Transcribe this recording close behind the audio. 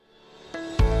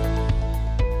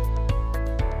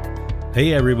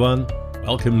Hey everyone,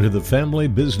 welcome to the Family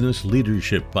Business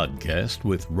Leadership Podcast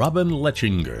with Robin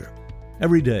Lechinger.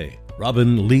 Every day,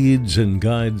 Robin leads and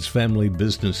guides family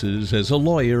businesses as a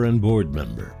lawyer and board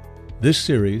member. This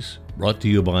series, brought to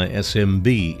you by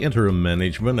SMB Interim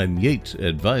Management and Yates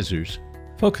Advisors,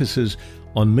 focuses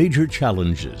on major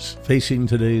challenges facing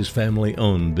today's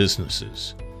family-owned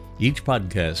businesses. Each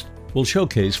podcast will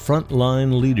showcase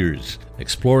frontline leaders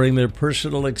exploring their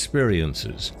personal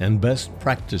experiences and best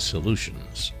practice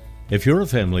solutions. If you're a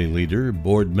family leader,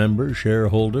 board member,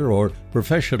 shareholder, or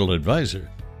professional advisor,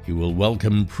 you will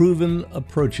welcome proven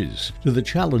approaches to the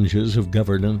challenges of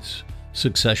governance,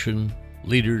 succession,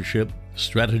 leadership,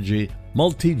 strategy,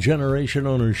 multi-generation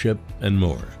ownership, and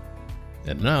more.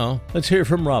 And now, let's hear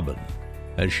from Robin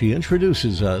as she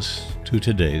introduces us to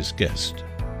today's guest.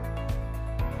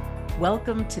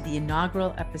 Welcome to the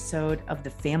inaugural episode of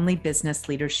the Family Business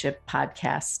Leadership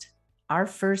Podcast. Our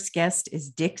first guest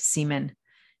is Dick Seaman,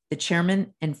 the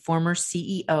chairman and former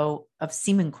CEO of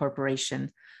Seaman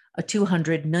Corporation, a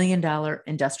 $200 million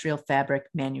industrial fabric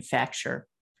manufacturer.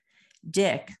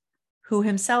 Dick, who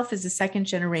himself is a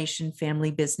second-generation family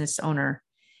business owner,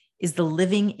 is the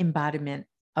living embodiment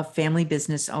of family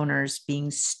business owners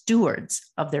being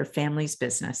stewards of their family's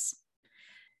business.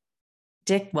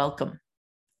 Dick, welcome.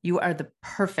 You are the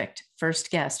perfect first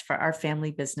guest for our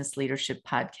Family Business Leadership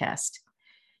Podcast.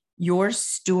 Your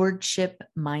stewardship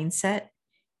mindset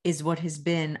is what has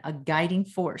been a guiding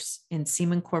force in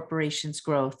Seaman Corporation's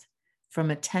growth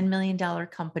from a $10 million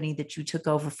company that you took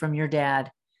over from your dad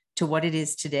to what it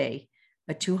is today,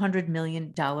 a $200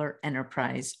 million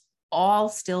enterprise, all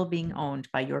still being owned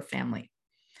by your family.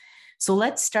 So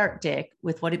let's start, Dick,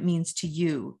 with what it means to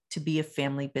you to be a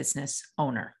family business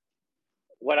owner.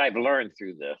 What I've learned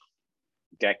through the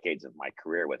decades of my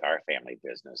career with our family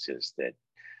business is that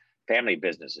family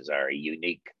businesses are a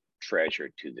unique treasure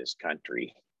to this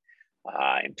country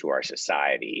and to our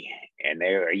society. And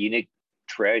they're a unique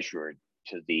treasure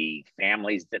to the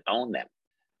families that own them.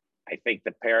 I think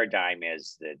the paradigm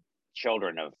is that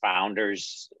children of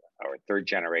founders or third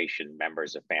generation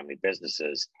members of family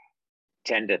businesses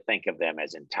tend to think of them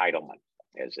as entitlement,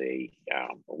 as a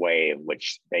way in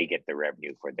which they get the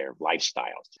revenue for their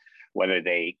lifestyles, whether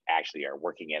they actually are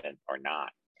working in it or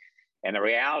not. And the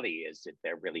reality is that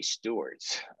they're really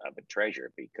stewards of a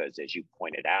treasure because, as you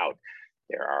pointed out,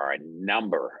 there are a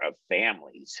number of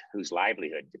families whose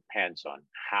livelihood depends on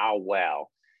how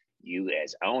well you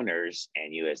as owners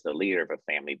and you as the leader of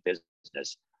a family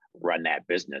business run that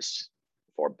business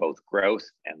for both growth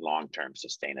and long-term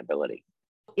sustainability.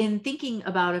 In thinking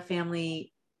about a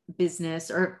family business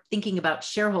or thinking about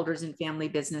shareholders in family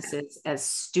businesses as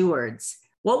stewards,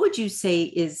 what would you say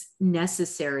is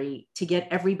necessary to get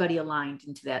everybody aligned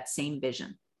into that same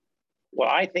vision? Well,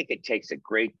 I think it takes a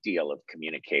great deal of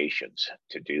communications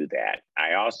to do that.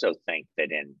 I also think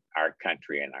that in our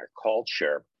country and our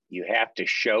culture, you have to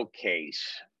showcase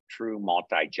true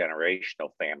multi-generational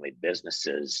family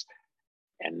businesses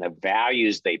and the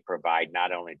values they provide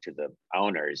not only to the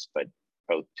owners, but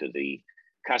both to the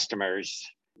customers,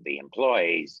 the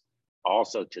employees,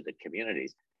 also to the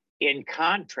communities, in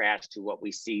contrast to what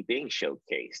we see being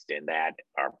showcased in that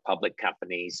our public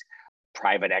companies,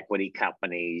 private equity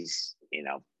companies,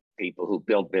 people who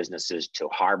build businesses to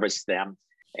harvest them.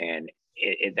 And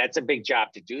that's a big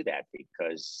job to do that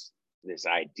because this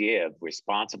idea of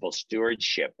responsible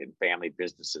stewardship in family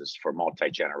businesses for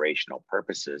multi-generational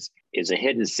purposes is a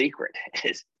hidden secret,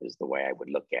 is the way I would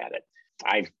look at it.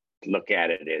 I look at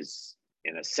it as,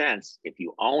 in a sense, if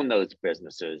you own those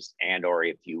businesses and or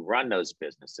if you run those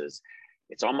businesses,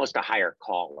 it's almost a higher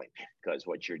calling because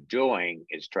what you're doing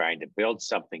is trying to build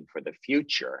something for the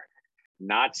future,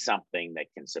 not something that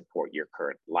can support your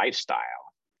current lifestyle.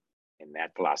 And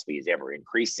that philosophy is ever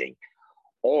increasing,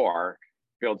 or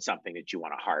build something that you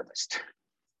want to harvest.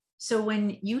 So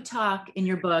when you talk in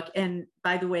your book, and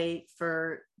by the way,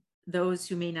 for those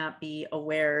who may not be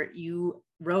aware, you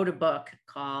wrote a book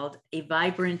called A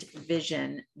Vibrant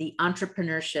Vision, The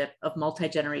Entrepreneurship of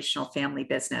Multi-Generational Family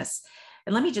Business.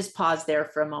 And let me just pause there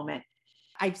for a moment.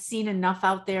 I've seen enough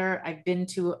out there. I've been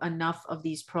to enough of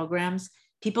these programs.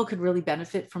 People could really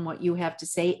benefit from what you have to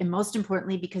say. And most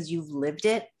importantly, because you've lived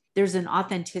it, there's an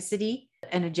authenticity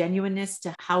and a genuineness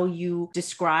to how you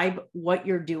describe what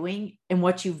you're doing and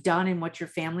what you've done and what your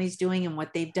family's doing and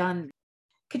what they've done.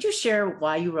 Could you share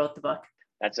why you wrote the book?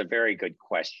 That's a very good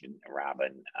question,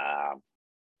 Robin.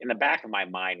 In the back of my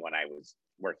mind, when I was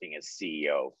working as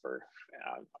CEO for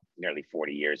nearly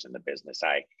 40 years in the business,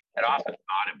 I had often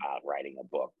thought about writing a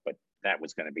book, but that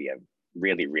was going to be a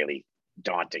really, really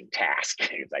daunting task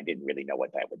because I didn't really know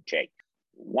what that would take.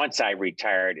 once I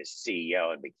retired as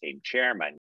CEO and became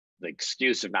chairman, the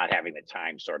excuse of not having the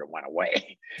time sort of went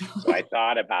away. So I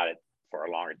thought about it for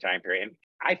a longer time period. And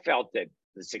I felt that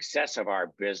the success of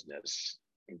our business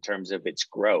in terms of its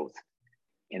growth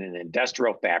in an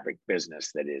industrial fabric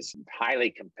business that is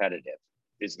highly competitive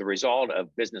is the result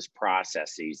of business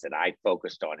processes that I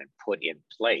focused on and put in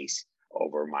place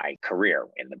over my career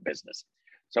in the business.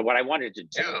 So what I wanted to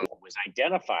do was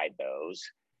identify those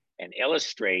and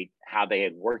illustrate how they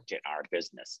had worked in our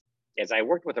business. As I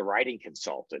worked with a writing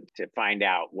consultant to find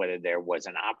out whether there was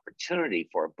an opportunity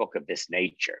for a book of this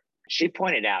nature, she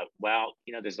pointed out, well,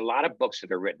 there's a lot of books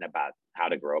that are written about how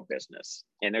to grow a business.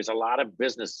 And there's a lot of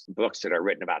business books that are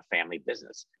written about family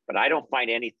business. But I don't find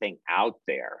anything out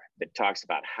there that talks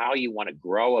about how you want to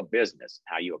grow a business,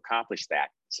 how you accomplish that,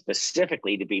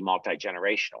 specifically to be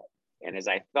multi-generational. And as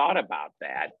I thought about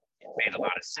that, it made a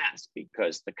lot of sense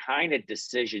because the kind of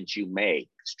decisions you make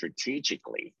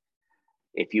strategically,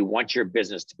 if you want your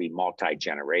business to be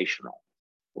multi-generational,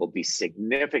 will be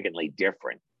significantly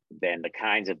different than the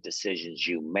kinds of decisions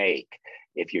you make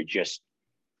if you're just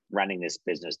running this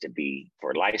business to be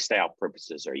for lifestyle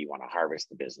purposes or you want to harvest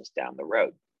the business down the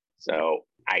road. So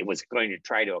I was going to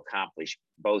try to accomplish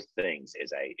both things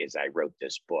as I wrote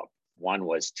this book. One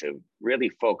was to really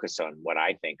focus on what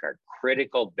I think are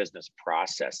critical business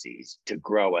processes to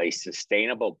grow a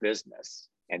sustainable business.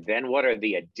 And then what are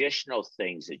the additional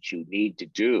things that you need to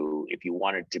do if you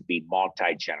want it to be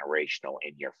multi-generational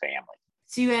in your family?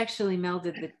 So you actually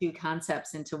melded the two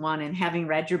concepts into one. And having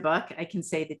read your book, I can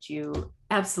say that you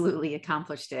absolutely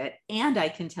accomplished it. And I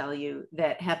can tell you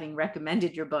that having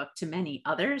recommended your book to many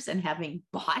others and having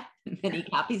bought many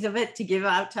copies of it to give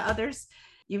out to others,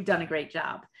 you've done a great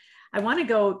job. I want to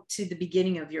go to the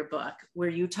beginning of your book where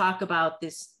you talk about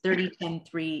this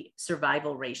 30-10-3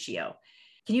 survival ratio.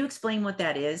 Can you explain what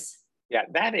that is? Yeah,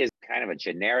 that is kind of a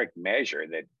generic measure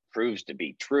that proves to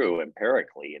be true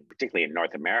empirically, and particularly in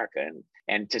North America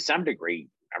and to some degree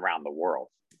around the world.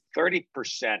 30%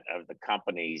 of the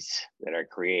companies that are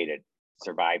created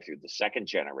survive through the second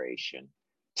generation,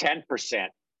 10%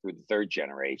 through the third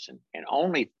generation, and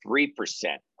only 3%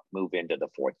 move into the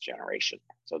fourth generation.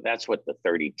 So that's what the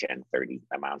 30-10-30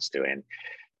 amounts to. And,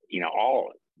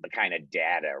 all the kind of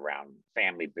data around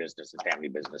family business and family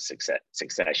business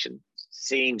succession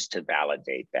seems to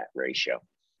validate that ratio.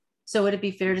 So would it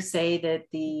be fair to say that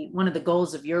one of the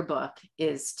goals of your book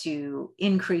is to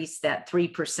increase that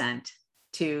 3%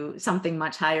 to something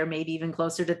much higher, maybe even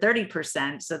closer to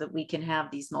 30%, so that we can have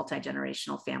these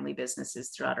multi-generational family businesses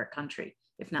throughout our country,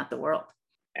 if not the world?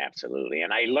 Absolutely.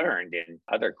 And I learned in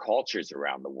other cultures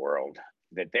around the world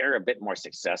that they're a bit more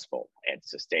successful at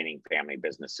sustaining family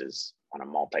businesses on a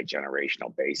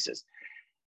multi-generational basis.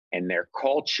 And their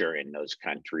culture in those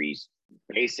countries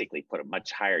basically put a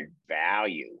much higher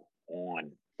value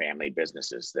on family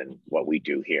businesses than what we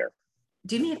do here.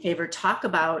 Do me a favor, talk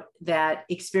about that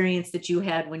experience that you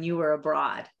had when you were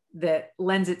abroad that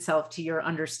lends itself to your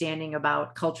understanding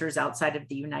about cultures outside of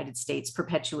the United States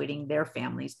perpetuating their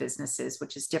families' businesses,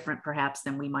 which is different perhaps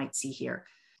than we might see here.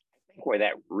 I think where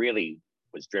that really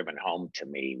was driven home to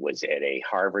me was at a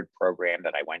Harvard program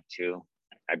that I went to.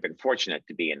 I've been fortunate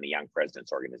to be in the Young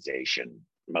Presidents Organization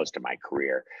most of my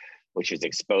career, which has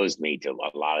exposed me to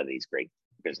a lot of these great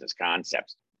business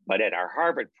concepts. But at our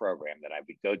Harvard program that I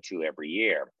would go to every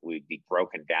year, we'd be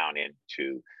broken down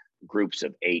into groups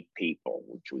of 8 people,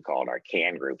 which we called our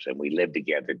CAN groups. And we lived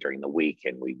together during the week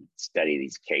and we study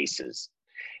these cases.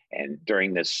 And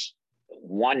during this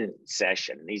one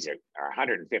session, these are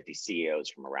 150 CEOs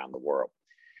from around the world.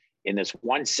 In this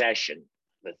one session,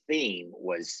 the theme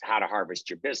was how to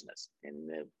harvest your business. In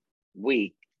the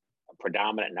week, a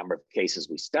predominant number of cases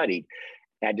we studied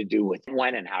had to do with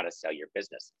when and how to sell your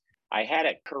business. I had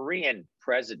a Korean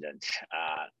president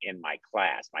in my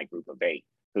class, my group of 8,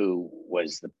 who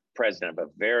was the president of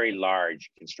a very large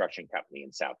construction company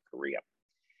in South Korea.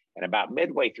 And about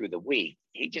midway through the week,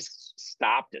 he just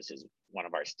stopped us as one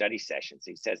of our study sessions.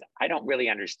 He says, I don't really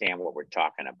understand what we're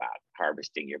talking about,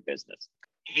 harvesting your business.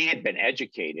 He had been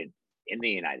educated in the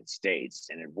United States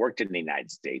and had worked in the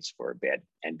United States for a bit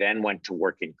and then went to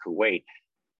work in Kuwait,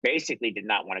 basically did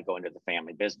not want to go into the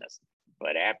family business.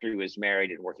 But after he was married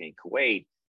and working in Kuwait,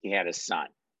 he had a son.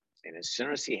 And as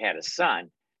soon as he had a son,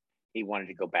 he wanted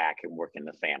to go back and work in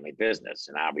the family business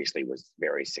and obviously was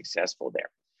very successful there.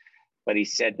 But he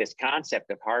said this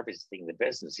concept of harvesting the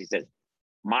business, he said,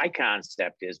 my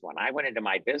concept is when I went into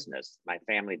my business, my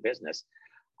family business,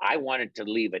 I wanted to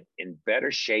leave it in better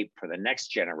shape for the next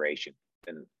generation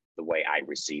than the way I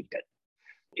received it.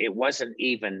 It wasn't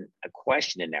even a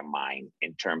question in their mind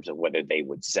in terms of whether they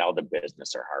would sell the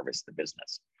business or harvest the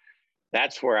business.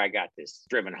 That's where I got this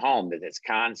driven home, that this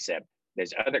concept.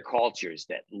 There's other cultures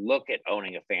that look at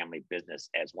owning a family business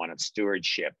as one of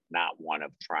stewardship, not one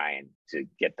of trying to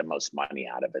get the most money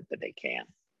out of it that they can.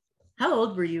 How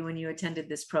old were you when you attended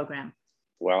this program?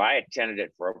 Well, I attended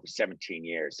it for over 17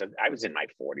 years. So I was in my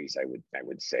 40s, I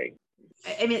would say.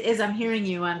 I mean, as I'm hearing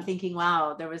you, I'm thinking,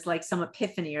 wow, there was like some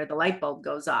epiphany or the light bulb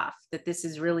goes off that this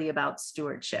is really about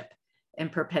stewardship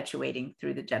and perpetuating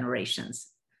through the generations.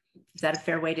 Is that a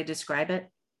fair way to describe it?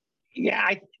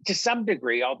 Yeah, to some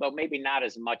degree, although maybe not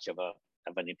as much of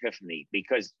an epiphany,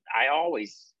 because I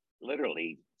always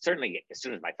literally, certainly as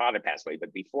soon as my father passed away,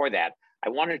 but before that, I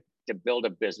wanted to build a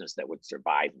business that would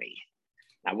survive me.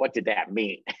 Now, what did that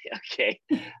mean? Okay.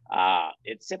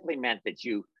 It simply meant that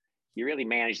you really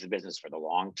managed the business for the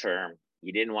long term.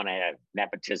 You didn't want to have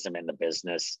nepotism in the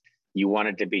business. You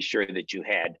wanted to be sure that you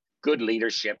had good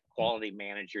leadership, quality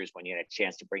managers when you had a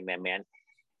chance to bring them in.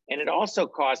 And it also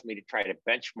caused me to try to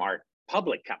benchmark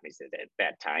public companies at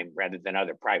that time rather than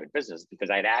other private businesses, because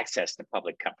I had access to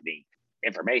public company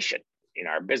information.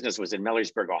 Our business was in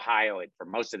Millersburg, Ohio, and for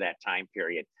most of that time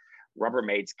period,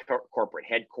 Rubbermaid's corporate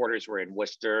headquarters were in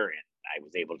Worcester, and I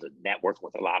was able to network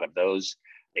with a lot of those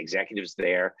executives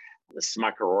there. The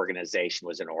Smucker organization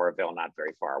was in Oroville, not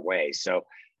very far away. So,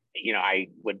 I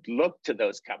would look to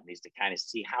those companies to kind of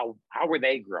see how were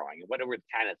they growing and what were the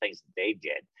kind of things that they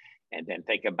did, and then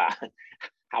think about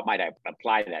how might I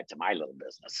apply that to my little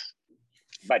business.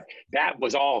 But that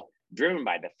was all driven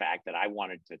by the fact that I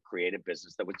wanted to create a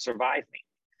business that would survive me.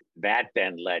 That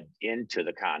then led into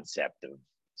the concept of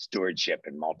stewardship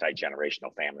and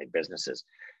multi-generational family businesses.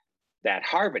 That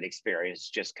Harvard experience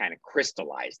just kind of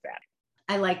crystallized that.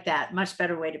 I like that. Much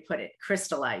better way to put it,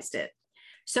 crystallized it.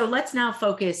 So let's now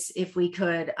focus, if we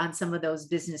could, on some of those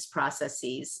business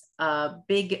processes. A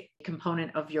big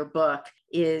component of your book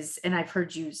is, and I've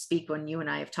heard you speak when you and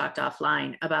I have talked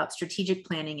offline, about strategic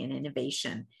planning and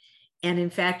innovation. And in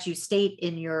fact, you state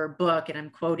in your book, and I'm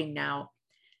quoting now,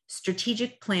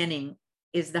 strategic planning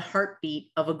is the heartbeat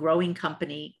of a growing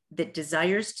company that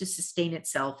desires to sustain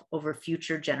itself over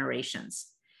future generations.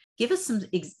 Give us some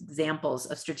examples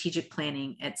of strategic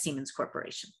planning at Siemens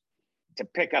Corporation. To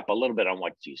pick up a little bit on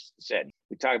what you said,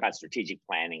 we talk about strategic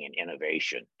planning and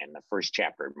innovation. And the first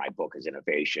chapter of my book is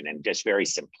innovation. And just very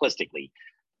simplistically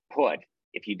put,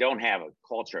 if you don't have a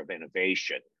culture of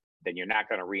innovation, then you're not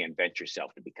going to reinvent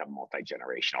yourself to become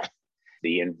multi-generational.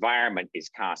 The environment is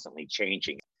constantly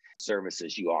changing.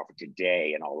 Services you offer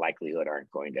today, in all likelihood, aren't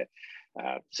going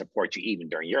to support you even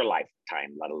during your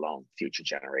lifetime, let alone future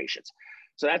generations.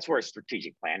 So that's where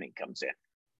strategic planning comes in,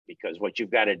 because what you've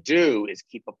got to do is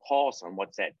keep a pulse on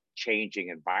what's that changing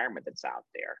environment that's out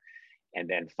there, and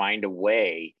then find a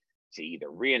way to either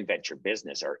reinvent your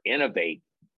business or innovate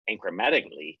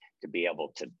incrementally to be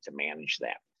able to manage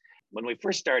that. When we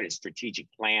first started strategic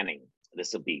planning,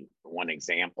 this will be one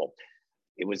example.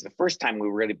 It was the first time we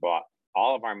really brought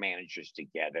all of our managers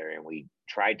together and we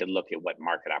tried to look at what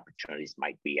market opportunities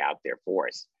might be out there for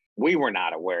us. We were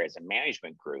not aware as a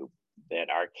management group that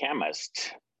our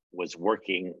chemist was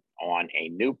working on a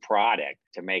new product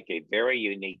to make a very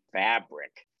unique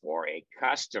fabric for a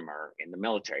customer in the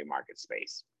military market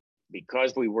space.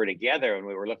 Because we were together and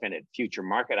we were looking at future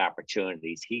market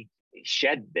opportunities, he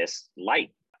shed this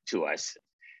light to us,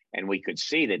 and we could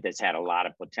see that this had a lot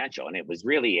of potential. And it was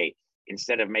really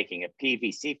instead of making a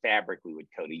PVC fabric, we would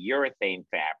coat a urethane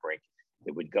fabric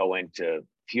that would go into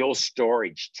fuel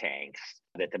storage tanks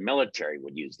that the military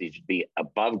would use. These would be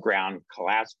above ground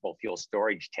collapsible fuel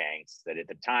storage tanks that at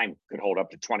the time could hold up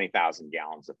to 20,000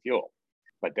 gallons of fuel.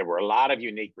 But there were a lot of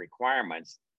unique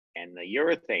requirements, and the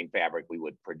urethane fabric we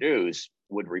would produce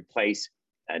would replace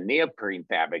a neoprene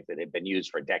fabric that had been used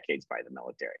for decades by the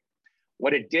military.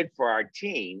 What it did for our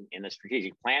team in the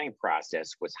strategic planning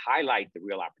process was highlight the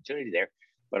real opportunity there,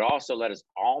 but also let us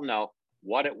all know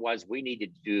what it was we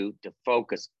needed to do to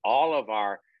focus all of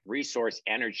our resource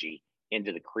energy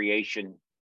into the creation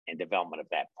and development of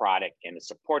that product and the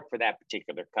support for that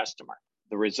particular customer.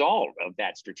 The result of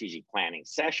that strategic planning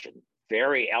session,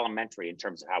 very elementary in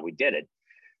terms of how we did it,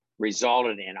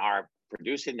 resulted in our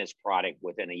producing this product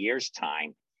within a year's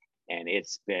time. And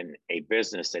it's been a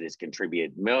business that has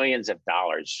contributed millions of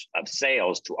dollars of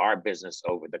sales to our business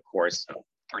over the course of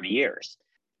 30 years.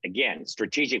 Again,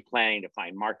 strategic planning to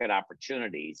find market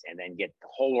opportunities and then get the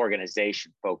whole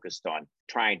organization focused on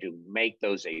trying to make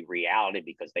those a reality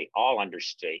because they all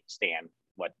understand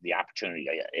what the opportunity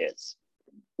is.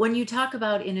 When you talk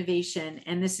about innovation,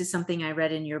 and this is something I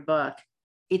read in your book,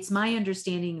 it's my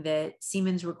understanding that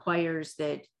Siemens requires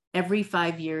that every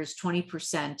 5 years,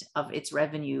 20% of its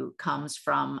revenue comes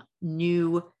from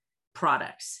new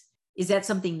products. Is that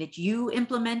something that you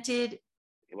implemented?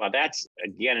 Well, that's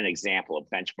again an example of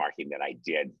benchmarking that I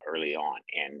did early on.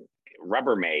 And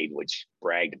Rubbermaid, which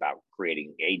bragged about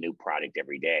creating a new product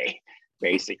every day,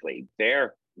 basically,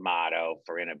 their motto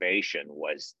for innovation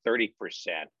was 30%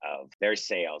 of their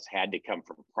sales had to come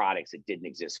from products that didn't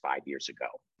exist 5 years ago.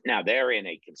 Now, they're in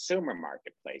a consumer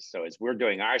marketplace. So, as we're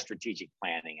doing our strategic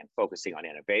planning and focusing on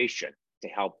innovation to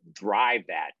help drive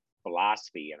that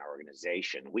philosophy in our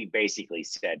organization, we basically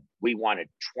said we wanted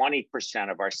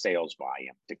 20% of our sales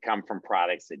volume to come from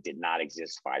products that did not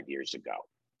exist 5 years ago.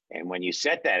 And when you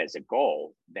set that as a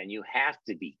goal, then you have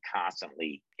to be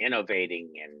constantly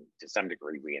innovating and to some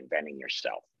degree reinventing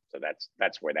yourself. So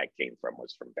that's where that came from,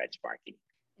 was from benchmarking.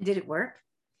 Did it work?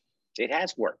 It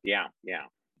has worked. Yeah.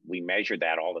 We measure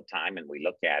that all the time and we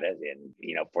look at it.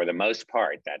 And, for the most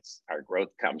part, that's our growth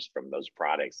comes from those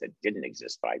products that didn't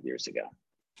exist 5 years ago.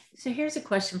 So here's a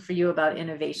question for you about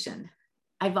innovation.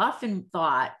 I've often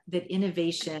thought that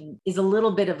innovation is a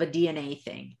little bit of a DNA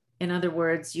thing. In other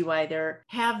words, you either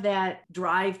have that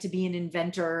drive to be an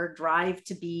inventor, drive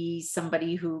to be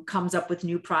somebody who comes up with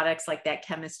new products like that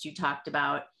chemist you talked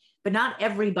about, but not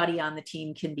everybody on the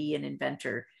team can be an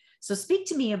inventor. So speak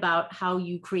to me about how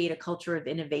you create a culture of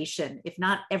innovation if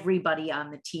not everybody on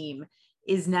the team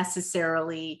is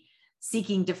necessarily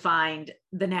seeking to find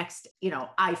the next,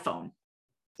 iPhone.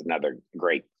 It's another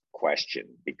great question,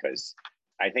 because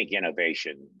I think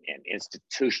innovation and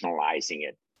institutionalizing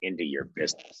it into your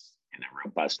business in a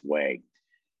robust way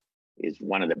is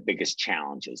one of the biggest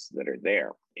challenges that are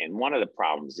there. And one of the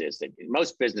problems is that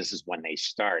most businesses, when they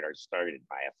start, are started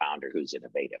by a founder who's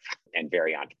innovative and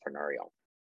very entrepreneurial.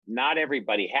 Not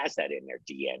everybody has that in their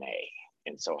DNA.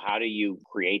 And so how do you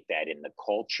create that in the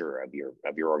culture of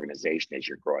your organization as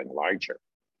you're growing larger?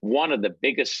 One of the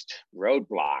biggest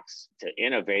roadblocks to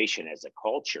innovation as a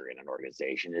culture in an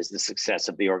organization is the success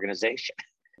of the organization.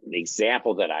 The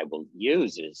example that I will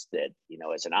use is that,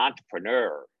 as an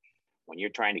entrepreneur, when you're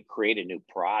trying to create a new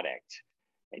product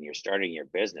and you're starting your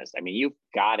business, you've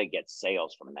got to get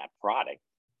sales from that product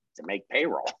to make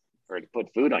payroll or to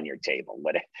put food on your table,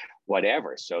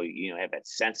 whatever. So, have that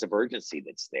sense of urgency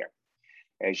that's there.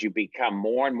 As you become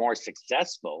more and more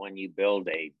successful and you build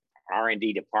a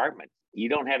R&D department, you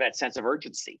don't have that sense of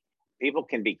urgency. People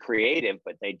can be creative,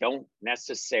 but they don't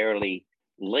necessarily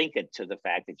link it to the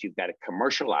fact that you've got to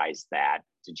commercialize that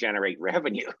to generate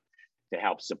revenue to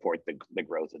help support the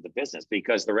growth of the business,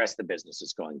 because the rest of the business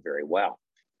is going very well.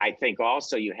 I think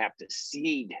also you have to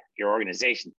seed your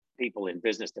organization. People in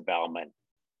business development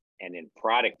and in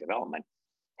product development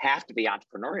have to be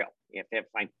entrepreneurial. You have to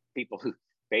find people who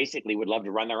basically would love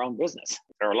to run their own business.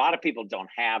 There are a lot of people don't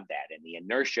have that, and the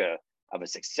inertia of a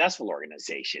successful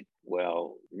organization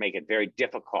will make it very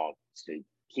difficult to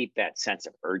keep that sense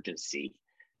of urgency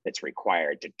that's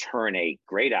required to turn a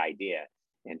great idea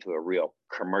into a real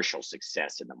commercial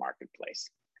success in the marketplace.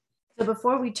 So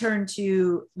before we turn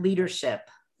to leadership,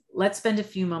 let's spend a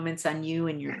few moments on you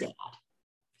and your dad.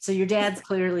 So your dad's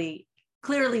clearly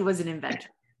was an inventor.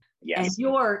 Yes. And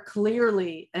you're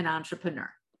clearly an entrepreneur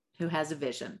who has a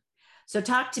vision. So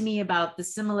talk to me about the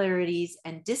similarities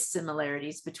and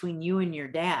dissimilarities between you and your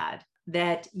dad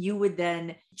that you would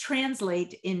then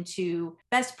translate into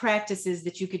best practices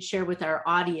that you could share with our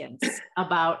audience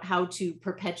about how to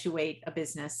perpetuate a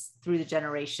business through the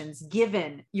generations,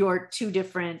 given your two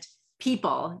different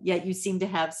people, yet you seem to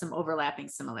have some overlapping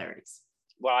similarities.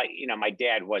 Well, my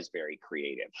dad was very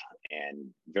creative and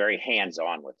very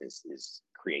hands-on with his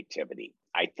creativity.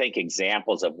 I think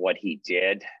examples of what he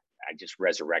did, I just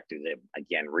resurrected him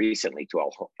again recently to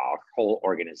our whole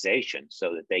organization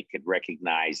so that they could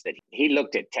recognize that he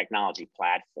looked at technology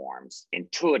platforms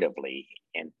intuitively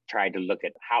and tried to look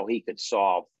at how he could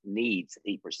solve needs that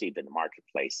he perceived in the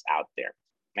marketplace out there.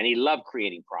 And he loved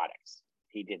creating products.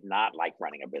 He did not like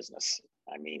running a business.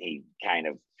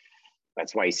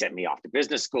 That's why he sent me off to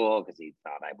business school, because he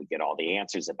thought I would get all the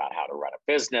answers about how to run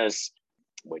a business,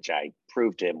 which I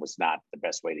proved to him was not the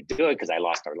best way to do it, because I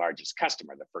lost our largest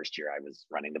customer the first year I was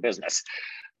running the business.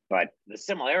 But the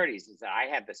similarities is that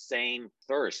I had the same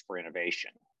thirst for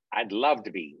innovation. I'd love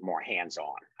to be more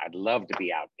hands-on. I'd love to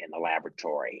be out in the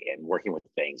laboratory and working with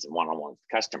things and one-on-one with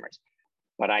customers.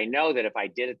 But I know that if I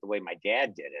did it the way my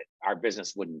dad did it, our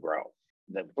business wouldn't grow.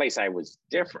 The place I was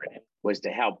different was to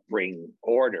help bring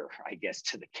order, I guess,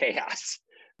 to the chaos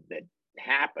that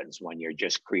happens when you're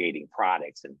just creating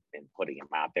products and putting them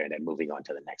out there and then moving on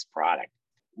to the next product.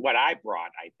 What I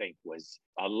brought, I think, was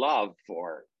a love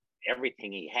for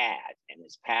everything he had and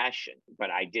his passion, but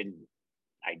I didn't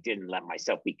I didn't let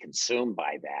myself be consumed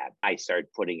by that. I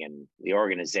started putting in the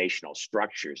organizational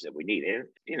structures that we need.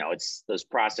 It's those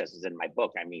processes in my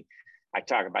book. I mean, I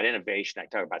talk about innovation, I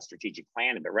talk about strategic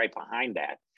planning, but right behind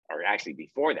that, or actually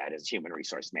before that, is human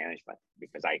resource management,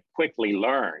 because I quickly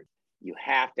learned you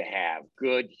have to have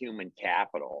good human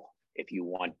capital if you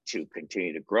want to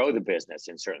continue to grow the business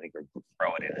and certainly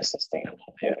grow it in a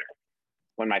sustainable manner.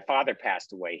 When my father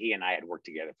passed away, he and I had worked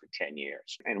together for 10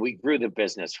 years, and we grew the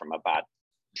business from about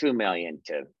 2 million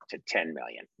to 10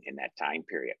 million in that time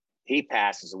period. He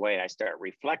passes away, and I start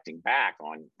reflecting back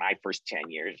on my first 10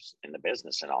 years in the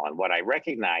business and all. And what I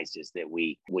recognized is that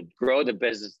we would grow the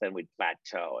business, then we'd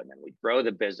plateau, and then we'd grow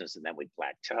the business, and then we'd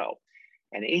plateau.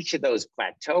 And each of those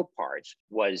plateau parts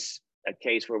was a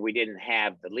case where we didn't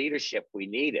have the leadership we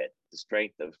needed, the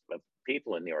strength of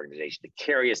people in the organization to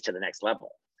carry us to the next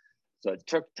level. So it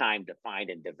took time to find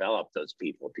and develop those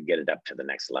people to get it up to the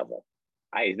next level.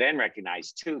 I then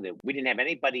recognized too that we didn't have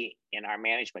anybody in our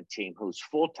management team whose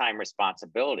full-time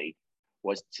responsibility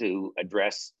was to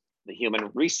address the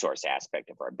human resource aspect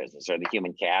of our business, or the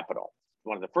human capital.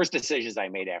 One of the first decisions I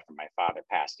made after my father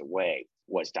passed away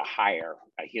was to hire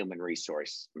a human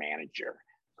resource manager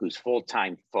whose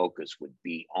full-time focus would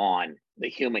be on the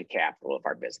human capital of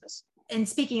our business. And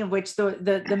speaking of which,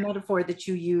 the metaphor that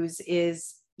you use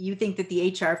is, you think that the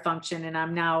HR function, and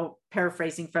I'm now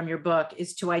paraphrasing from your book,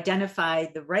 is to identify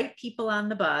the right people on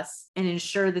the bus and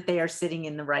ensure that they are sitting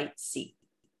in the right seat.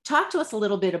 Talk to us a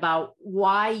little bit about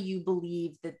why you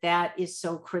believe that that is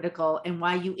so critical, and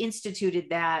why you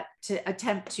instituted that to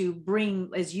attempt to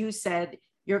bring, as you said,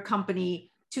 your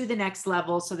company to the next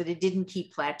level so that it didn't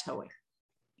keep plateauing.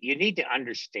 You need to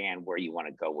understand where you want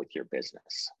to go with your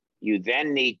business. You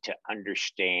then need to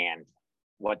understand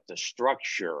what the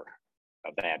structure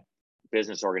of that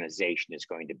business organization is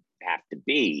going to have to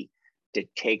be to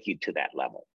take you to that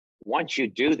level. Once you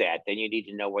do that, then you need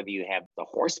to know whether you have the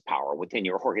horsepower within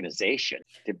your organization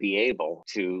to be able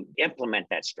to implement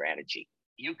that strategy.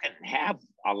 You can have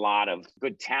a lot of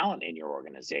good talent in your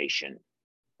organization,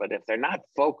 but if they're not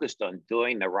focused on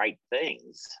doing the right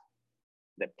things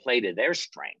that play to their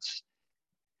strengths,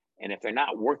 and if they're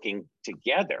not working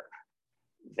together,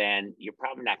 then you're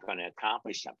probably not going to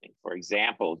accomplish something. For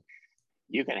example,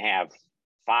 you can have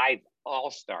 5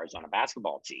 all-stars on a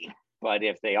basketball team, but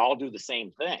if they all do the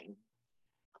same thing,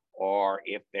 or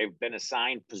if they've been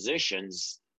assigned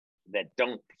positions that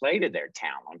don't play to their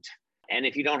talent, and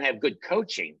if you don't have good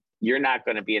coaching, you're not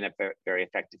going to be in a very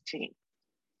effective team.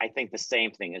 I think the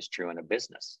same thing is true in a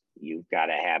business. You've got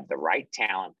to have the right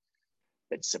talent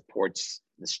that supports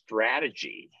the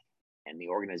strategy and the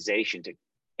organization to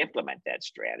implement that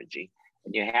strategy,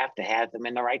 and you have to have them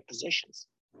in the right positions.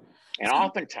 And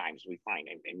oftentimes we find,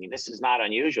 I mean, this is not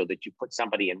unusual, that you put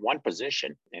somebody in one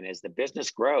position, and as the business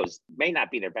grows, may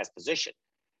not be their best position.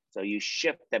 So you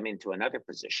shift them into another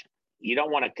position. You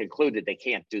don't want to conclude that they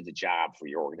can't do the job for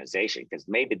your organization, because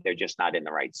maybe they're just not in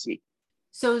the right seat.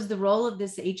 So is the role of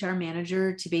this HR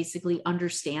manager to basically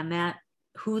understand that,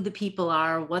 who the people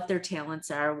are, what their talents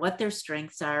are, what their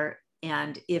strengths are,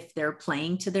 and if they're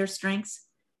playing to their strengths?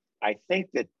 I think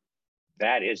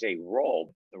that is a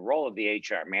role. The role of the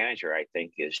HR manager, I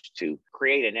think, is to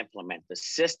create and implement the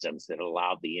systems that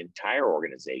allow the entire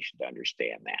organization to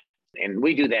understand that. And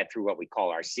we do that through what we call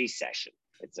our C session.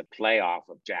 It's a playoff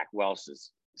of Jack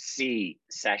Welch's C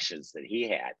sessions that he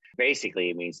had. Basically,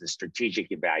 it means the strategic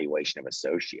evaluation of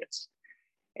associates.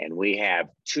 And we have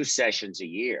 2 sessions a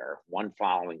year, one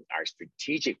following our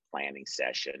strategic planning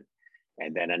session,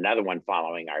 and then another one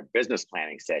following our business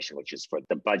planning session, which is for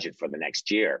the budget for the next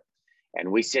year. And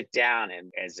we sit down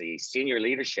and as a senior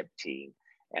leadership team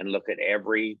and look at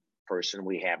every person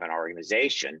we have in our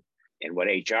organization. And what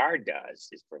HR does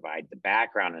is provide the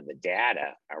background and the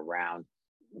data around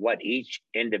what each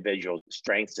individual's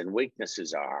strengths and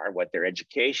weaknesses are, what their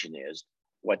education is,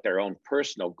 what their own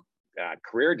personal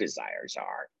career desires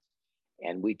are.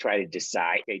 And we try to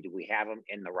decide, okay, do we have them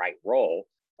in the right role,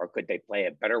 or could they play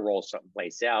a better role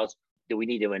someplace else? Do we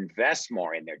need to invest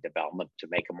more in their development to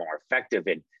make them more effective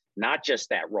in not just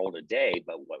that role today,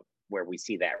 but where we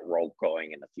see that role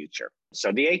going in the future?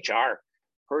 So the HR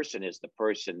person is the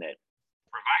person that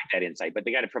provide that insight, but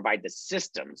they got to provide the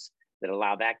systems that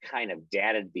allow that kind of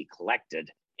data to be collected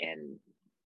and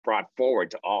brought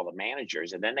forward to all the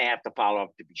managers. And then they have to follow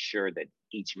up to be sure that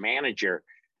each manager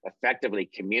effectively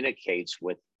communicates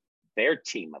with their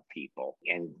team of people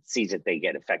and sees that they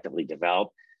get effectively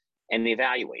developed and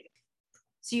evaluated.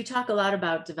 So you talk a lot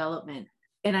about development.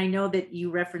 And I know that you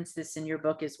reference this in your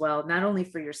book as well, not only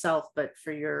for yourself, but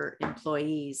for your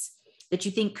employees, that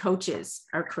you think coaches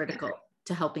are critical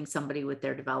to helping somebody with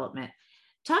their development.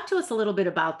 Talk to us a little bit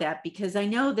about that, because I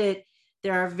know that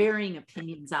there are varying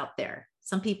opinions out there.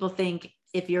 Some people think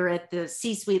if you're at the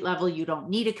C-suite level, you don't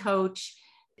need a coach.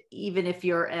 Even if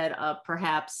you're at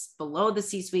perhaps below the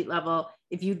C-suite level,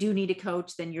 if you do need a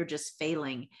coach, then you're just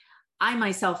failing. I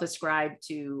myself ascribe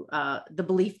to the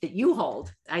belief that you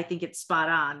hold. I think it's spot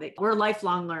on that we're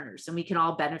lifelong learners and we can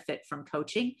all benefit from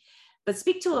coaching. But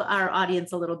speak to our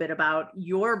audience a little bit about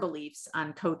your beliefs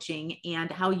on coaching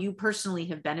and how you personally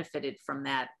have benefited from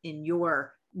that in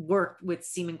your work with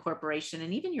Seaman Corporation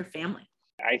and even your family.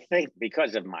 I think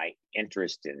because of my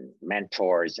interest in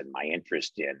mentors and my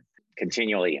interest in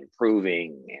continually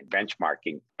improving and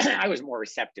benchmarking, I was more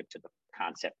receptive to the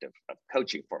concept of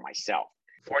coaching for myself.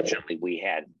 Fortunately, we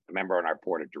had a member on our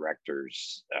board of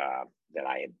directors that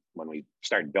I had, when we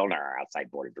started building our outside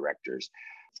board of directors,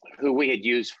 who we had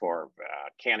used for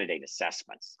candidate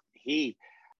assessments. He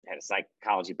had a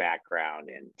psychology background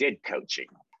and did coaching.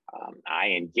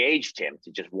 I engaged him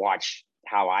to just watch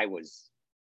how I was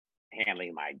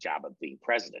handling my job of being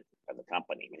president of the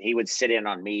company. And he would sit in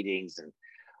on meetings and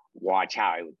watch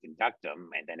how I would conduct them.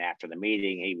 And then after the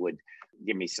meeting, he would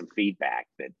give me some feedback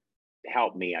that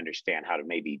helped me understand how to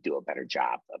maybe do a better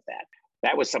job of that.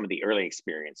 That was some of the early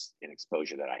experience and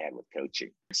exposure that I had with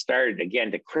coaching. It started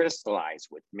again to crystallize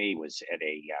with me was at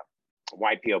a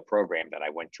YPO program that I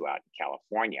went to out in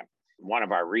California. One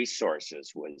of our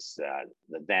resources was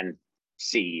the then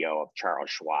CEO of Charles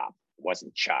Schwab. It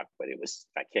wasn't Chuck, but it was,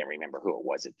 I can't remember who it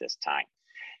was at this time.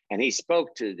 And he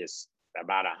spoke to this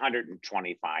about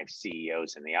 125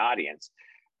 CEOs in the audience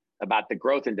about the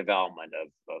growth and development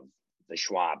of the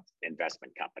Schwab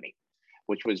investment company,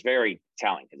 which was very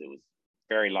telling because it was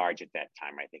very large at that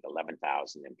time, I think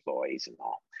 11,000 employees and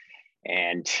all.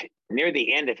 And near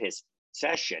the end of his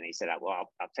session, he said, well,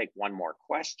 I'll take one more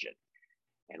question.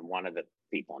 And one of the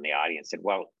people in the audience said,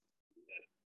 well,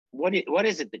 what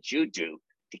is it that you do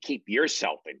to keep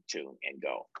yourself in tune and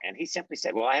go? And he simply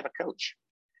said, well, I have a coach.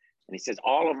 And he says,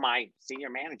 all of my senior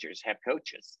managers have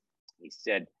coaches. He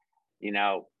said, you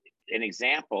know, an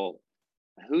example,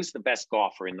 who's the best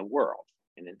golfer in the world?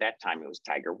 And at that time, it was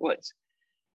Tiger Woods.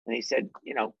 And he said,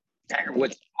 you know, Tiger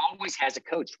Woods always has a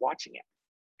coach watching him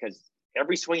because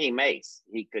every swing he makes,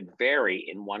 he could vary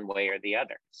in one way or the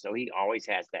other. So he always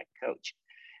has that coach.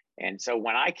 And so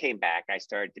when I came back, I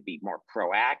started to be more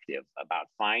proactive about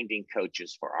finding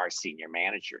coaches for our senior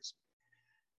managers.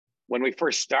 When we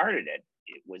first started it,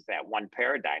 it was that one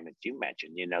paradigm that you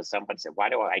mentioned. You know, someone said, why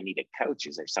do I need a coach?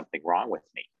 Is there something wrong with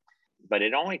me? But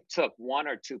it only took one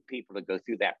or two people to go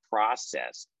through that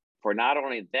process for not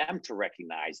only them to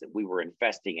recognize that we were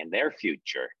investing in their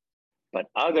future, but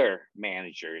other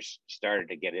managers started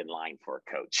to get in line for a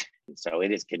coach. And so it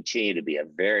has continued to be a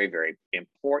very, very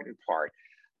important part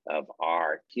of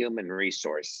our human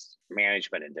resource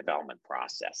management and development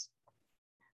process.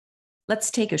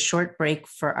 Let's take a short break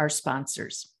for our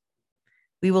sponsors.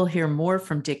 We will hear more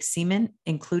from Dick Seaman,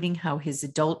 including how his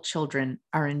adult children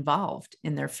are involved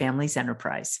in their family's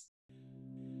enterprise.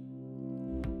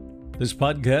 This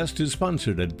podcast is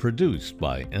sponsored and produced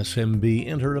by SMB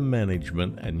Interim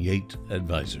Management and Yate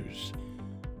Advisors.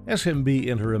 SMB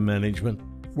Interim Management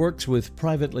works with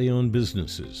privately owned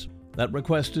businesses that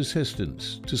request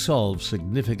assistance to solve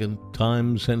significant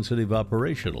time-sensitive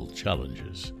operational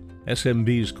challenges.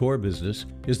 SMB's core business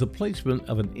is the placement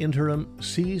of an interim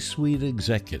C-suite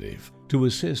executive to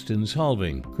assist in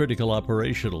solving critical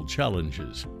operational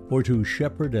challenges or to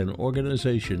shepherd an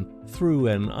organization through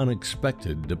an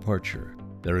unexpected departure.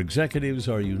 Their executives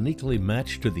are uniquely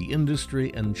matched to the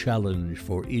industry and challenge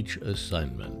for each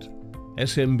assignment.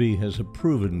 SMB has a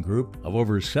proven group of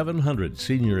over 700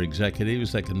 senior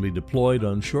executives that can be deployed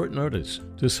on short notice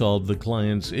to solve the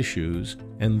client's issues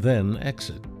and then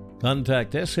exit.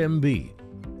 Contact SMB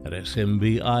at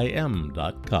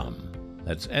smbim.com.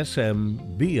 That's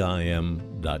smbim.com.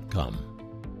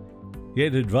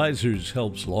 Yate Advisors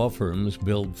helps law firms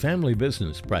build family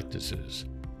business practices.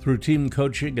 Through team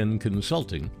coaching and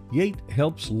consulting, Yate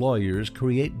helps lawyers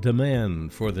create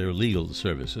demand for their legal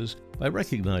services by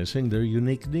recognizing their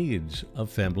unique needs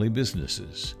of family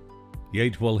businesses.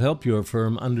 Yate will help your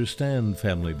firm understand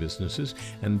family businesses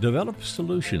and develop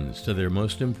solutions to their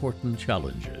most important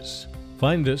challenges.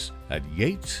 Find us at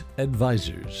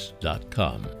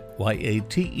yatesadvisors.com,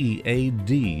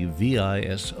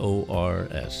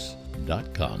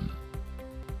 yateadvisors.com.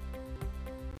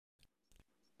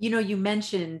 You know, you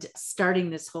mentioned starting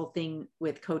this whole thing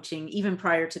with coaching, even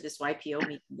prior to this YPO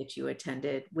meeting that you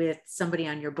attended with somebody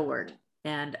on your board.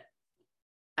 And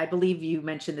I believe you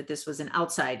mentioned that this was an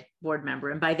outside board member.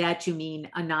 And by that, you mean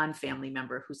a non-family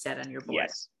member who sat on your board.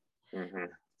 Yes. Mm-hmm.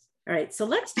 All right, so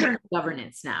let's turn to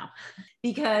governance now,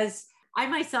 because I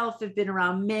myself have been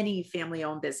around many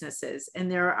family-owned businesses, and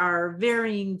there are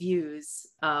varying views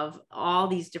of all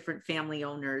these different family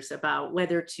owners about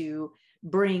whether to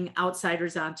bring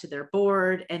outsiders onto their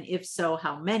board, and if so,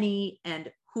 how many,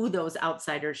 and who those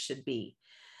outsiders should be.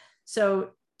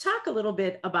 So talk a little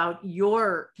bit about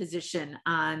your position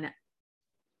on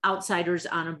outsiders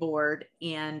on a board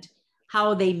and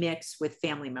how they mix with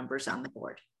family members on the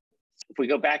board. If we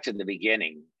go back to the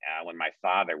beginning, when my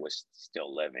father was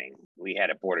still living, we had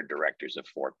a board of directors of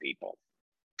 4 people.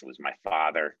 It was my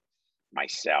father,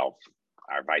 myself,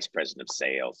 our vice president of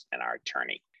sales, and our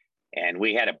attorney. And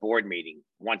we had a board meeting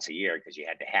once a year because you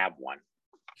had to have one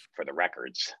for the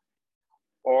records,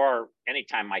 or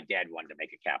anytime my dad wanted to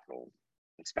make a capital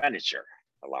expenditure,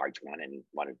 a large one, and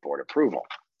wanted board approval.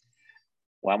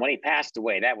 Well, when he passed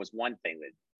away, that was one thing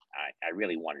that I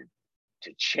really wanted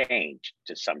to change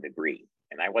to some degree.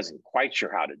 And I wasn't quite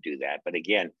sure how to do that. But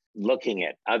again, looking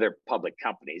at other public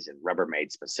companies and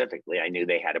Rubbermaid specifically, I knew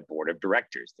they had a board of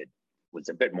directors that was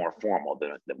a bit more formal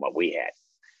than what we had.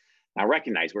 Now,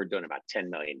 recognize we're doing about $10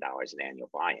 million in annual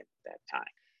volume at that time.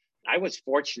 I was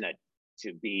fortunate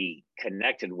to be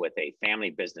connected with a family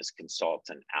business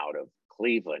consultant out of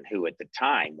Cleveland, who at the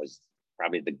time was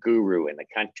probably the guru in the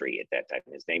country at that time.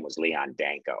 His name was Leon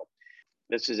Danko.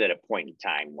 This is at a point in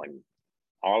time when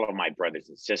all of my brothers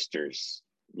and sisters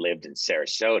lived in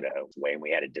Sarasota, when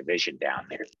we had a division down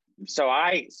there. So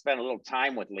I spent a little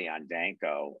time with Leon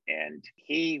Danko, and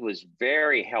he was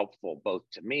very helpful both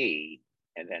to me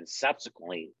and then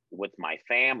subsequently with my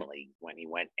family when he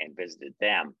went and visited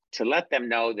them, to let them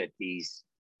know that these,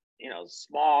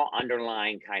 small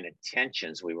underlying kind of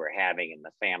tensions we were having in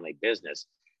the family business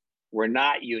were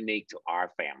not unique to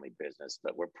our family business,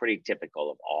 but were pretty typical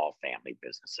of all family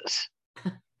businesses.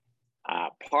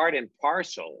 Part and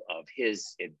parcel of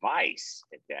his advice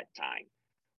at that time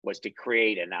was to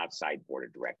create an outside board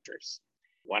of directors.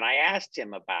 When I asked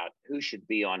him about who should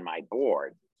be on my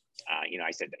board,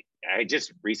 I said, I had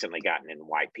just recently gotten in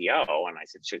YPO, and I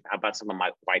said, how about some of my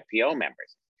YPO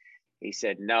members? He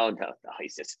said, no. He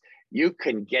says, you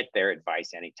can get their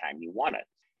advice anytime you want it.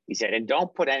 He said, and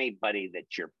don't put anybody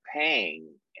that you're paying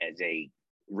as a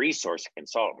resource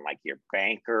consultant, like your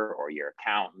banker or your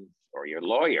accountant or your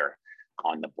lawyer,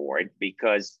 on the board,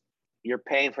 because you're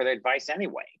paying for their advice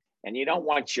anyway. And you don't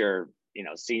want your,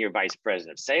 senior vice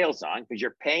president of sales on, because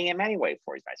you're paying him anyway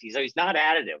for his advice. He's not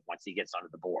additive once he gets onto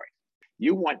the board.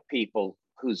 You want people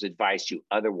whose advice you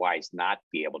otherwise not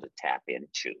be able to tap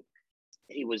into.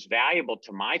 He was valuable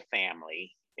to my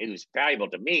family. It was valuable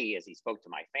to me as he spoke to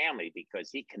my family,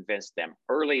 because he convinced them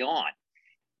early on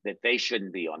that they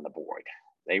shouldn't be on the board.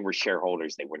 They were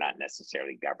shareholders. They were not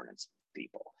necessarily governance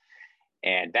people.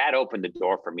 And that opened the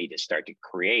door for me to start to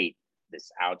create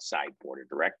this outside board of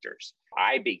directors.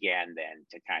 I began then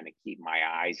to kind of keep my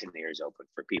eyes and ears open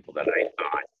for people that I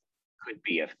thought could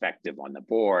be effective on the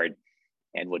board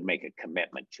and would make a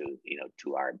commitment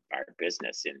to our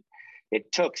business. And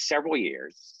it took several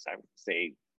years, I would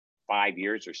say 5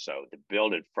 years or so, to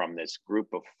build it from this group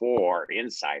of 4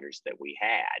 insiders that we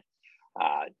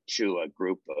had to a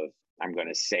group of, I'm going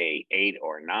to say 8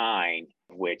 or 9,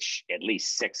 which at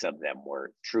least 6 of them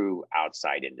were true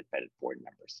outside independent board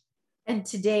members. And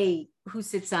today, who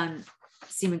sits on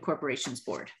Seaman Corporation's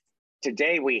board?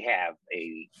 Today, we have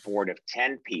a board of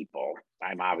 10 people.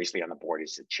 I'm obviously on the board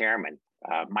as the chairman.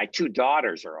 My 2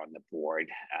 daughters are on the board,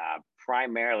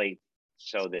 primarily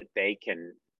so that they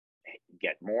can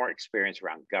get more experience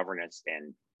around governance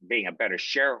and being a better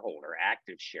shareholder,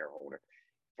 active shareholder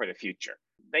for the future.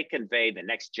 They convey the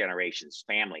next generation's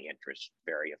family interests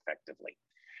very effectively.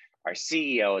 Our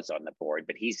CEO is on the board,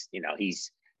 but he's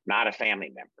not a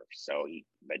family member.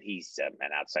 But he's an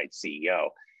outside CEO.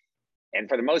 And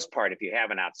for the most part, if you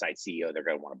have an outside CEO, they're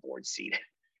going to want a board seat,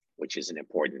 which is an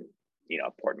important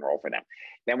role for them.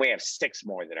 Then we have 6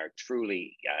 more that are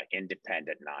truly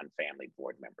independent, non-family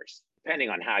board members. Depending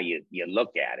on how you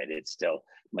look at it, it's still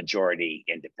majority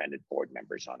independent board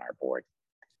members on our board.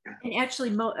 And actually,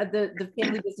 the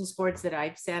family business boards that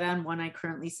I've sat on, one I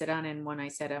currently sit on and one I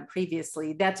sat on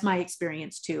previously, that's my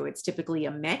experience too. It's typically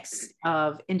a mix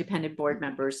of independent board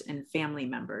members and family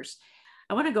members.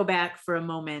 I want to go back for a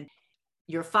moment.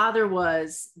 Your father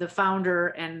was the founder,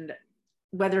 and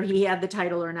whether he had the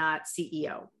title or not,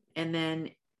 CEO. And then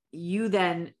you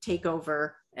then take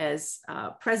over as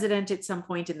president at some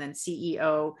point and then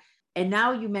CEO. And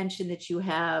now you mentioned that you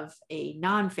have a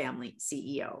non-family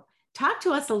CEO. Talk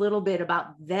to us a little bit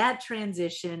about that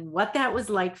transition, what that was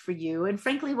like for you, and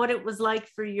frankly, what it was like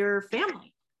for your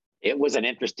family. It was an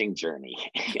interesting journey.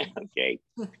 Okay.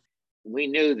 We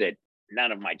knew that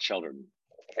none of my children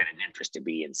had an interest to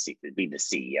be be the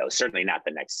CEO, certainly not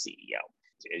the next CEO.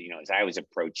 As I was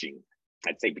approaching,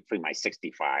 I'd say between my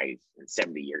 65 and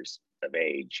 70 years of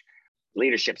age,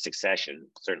 leadership succession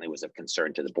certainly was of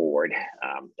concern to the board,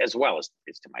 as well as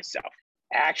to myself.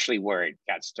 Actually, where it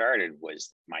got started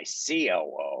was my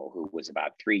COO, who was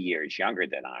about 3 years younger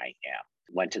than I am,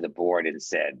 went to the board and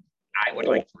said, I would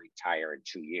like to retire in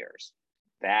 2 years.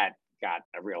 That got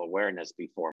a real awareness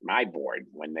before my board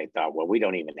when they thought, well, we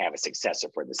don't even have a successor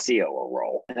for the COO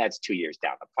role. And that's 2 years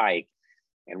down the pike.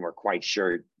 And we're quite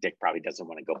sure Dick probably doesn't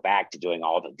want to go back to doing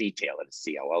all the detail that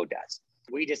a COO does.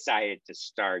 We decided to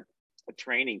start a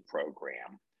training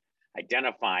program,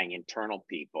 identifying internal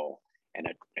people and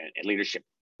a leadership,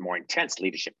 more intense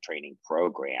leadership training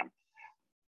program,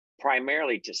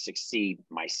 primarily to succeed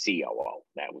my COO.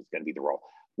 That was going to be the role,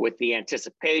 with the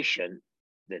anticipation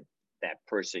that that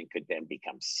person could then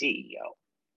become CEO.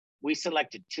 We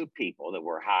selected 2 people that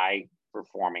were high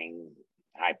performing,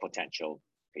 high potential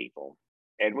people.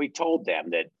 And we told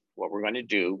them that what we're going to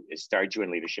do is start you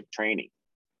in leadership training,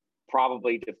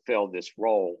 probably to fill this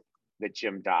role that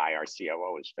Jim Dye, our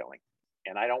COO, is filling.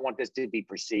 And I don't want this to be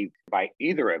perceived by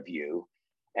either of you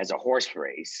as a horse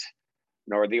race,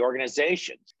 nor the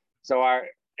organization. So our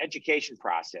education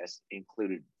process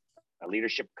included a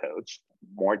leadership coach,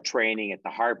 more training at the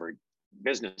Harvard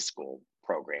Business School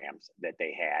programs that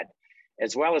they had,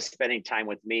 as well as spending time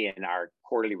with me in our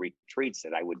quarterly retreats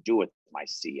that I would do with my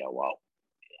COO.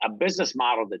 A business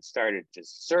model that started to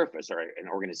surface, or an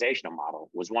organizational model,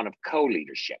 was one of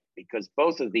co-leadership, because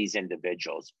both of these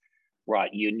individuals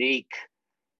brought unique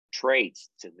traits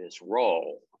to this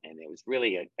role. And it was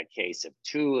really a case of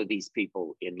 2 of these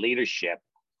people in leadership.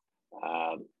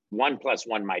 1 +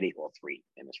 1 might equal 3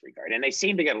 in this regard. And they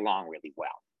seemed to get along really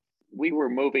well. We were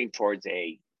moving towards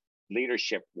a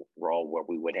leadership role where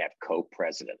we would have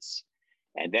co-presidents,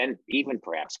 and then even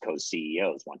perhaps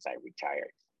co-CEOs once I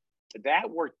retired. That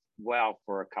worked well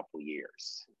for a couple of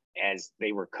years, as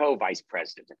they were co-vice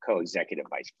presidents or co-executive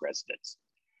vice presidents.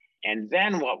 And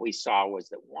then what we saw was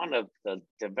that one of the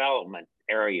development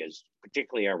areas,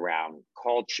 particularly around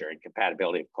culture and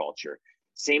compatibility of culture,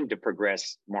 seemed to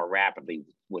progress more rapidly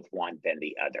with one than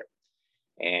the other.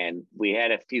 And we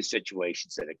had a few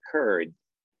situations that occurred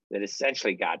that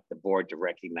essentially got the board to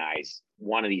recognize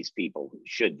one of these people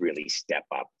should really step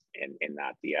up and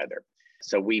not the other.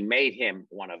 So we made him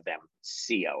one of them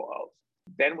COOs.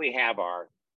 Then we have our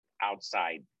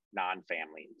outside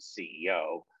non-family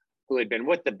CEO, who had been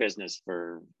with the business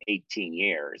for 18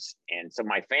 years. And so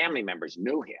my family members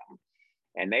knew him,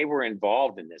 and they were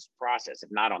involved in this process.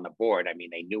 If not on the board, I mean,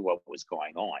 they knew what was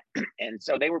going on. And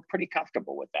so they were pretty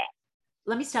comfortable with that.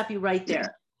 Let me stop you right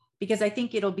there, because I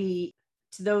think it'll be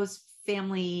to those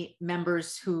family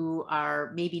members who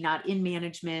are maybe not in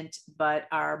management, but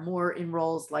are more in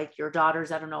roles like your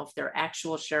daughters. I don't know if they're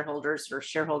actual shareholders or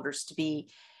shareholders to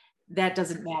be. That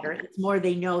doesn't matter. It's more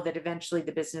they know that eventually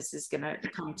the business is going to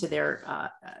come to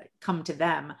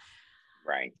them.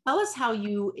 Right. Tell us how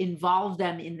you involve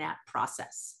them in that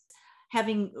process.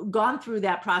 Having gone through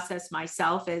that process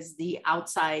myself as the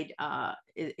outside,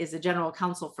 as a general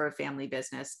counsel for a family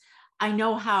business, I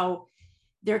know how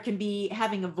there can be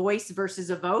having a voice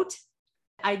versus a vote.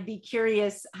 I'd be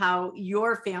curious how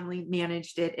your family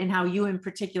managed it and how you in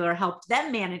particular helped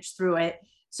them manage through it,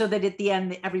 so that at the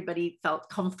end, everybody felt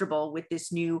comfortable with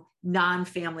this new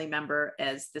non-family member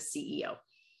as the CEO.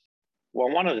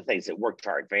 Well, one of the things that worked to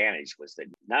our advantage was that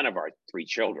none of our 3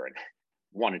 children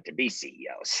wanted to be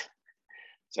CEOs.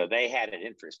 So they had an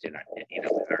interest in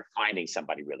finding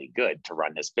somebody really good to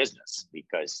run this business,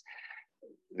 because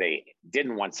they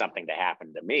didn't want something to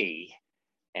happen to me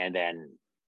and then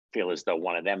feel as though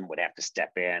one of them would have to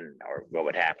step in, or what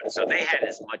would happen. So they had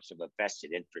as much of a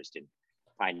vested interest in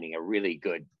finding a really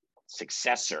good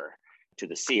successor to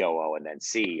the COO and then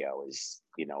CEO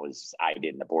as I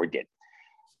did and the board did.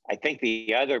 I think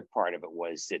the other part of it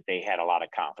was that they had a lot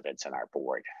of confidence in our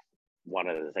board. One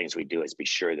of the things we do is be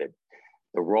sure that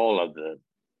the role of the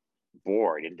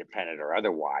board, independent or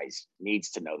otherwise,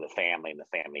 needs to know the family, and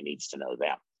the family needs to know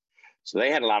them. So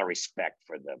they had a lot of respect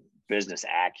for the business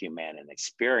acumen and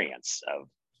experience of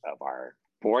our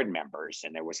board members.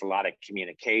 And there was a lot of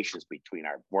communications between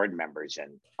our board members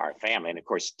and our family. And of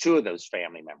course, 2 of those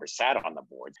family members sat on the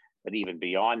board. But even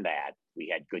beyond that, we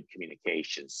had good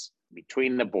communications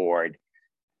between the board,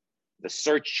 the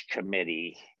search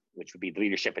committee, which would be the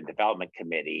leadership and development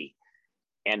committee,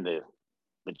 and the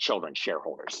children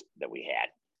shareholders that we had.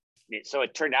 So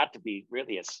it turned out to be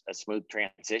really a smooth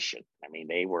transition. I mean,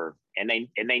 they were, and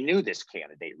they knew this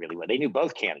candidate really well. They knew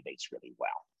both candidates really well.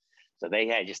 So they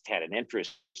had just had an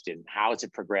interest in how is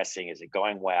it progressing? Is it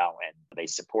going well? And they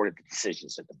supported the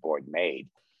decisions that the board made.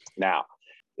 Now,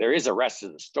 there is a rest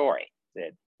of the story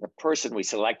that the person we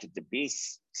selected to be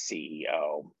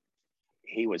CEO,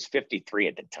 he was 53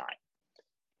 at the time.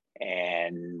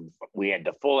 And we had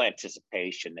the full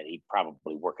anticipation that he'd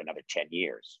probably work another 10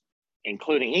 years,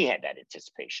 including he had that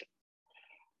anticipation.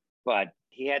 But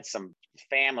he had some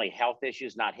family health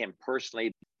issues, not him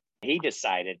personally. He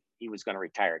decided he was going to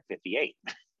retire at 58.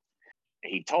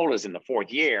 He told us in the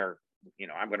fourth year,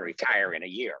 I'm going to retire in a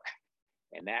year.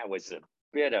 And that was a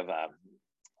bit of a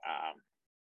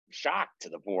shock to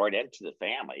the board and to the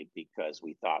family because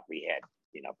we thought we had,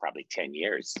 probably 10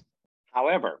 years.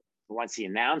 However, once he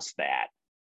announced that,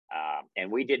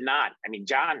 and we did not,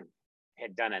 John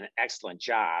had done an excellent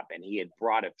job and he had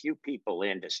brought a few people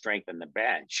in to strengthen the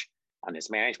bench on his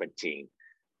management team,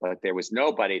 but there was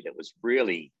nobody that was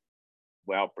really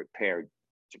well prepared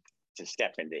to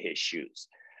step into his shoes.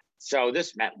 So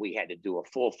this meant we had to do a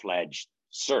full-fledged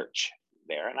search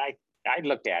there. And I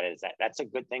looked at it as that's a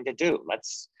good thing to do.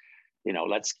 Let's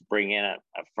bring in a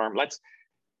firm. Let's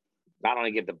not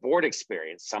only give the board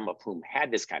experience, some of whom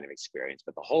had this kind of experience,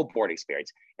 but the whole board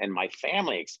experience and my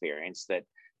family experience that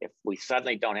if we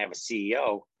suddenly don't have a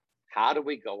CEO, how do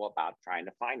we go about trying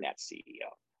to find that CEO?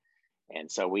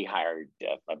 And so we hired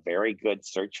a very good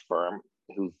search firm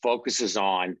who focuses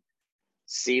on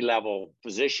C-level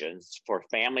positions for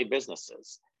family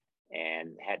businesses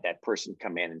and had that person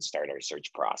come in and start our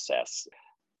search process.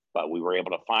 But we were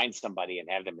able to find somebody and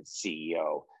have them as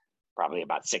CEO probably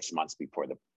about 6 months before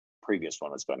the previous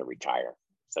one was going to retire.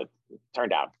 So it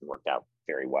worked out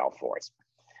very well for us.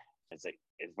 As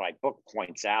my book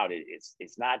points out,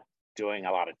 it's not doing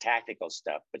a lot of tactical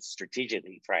stuff, but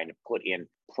strategically trying to put in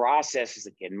processes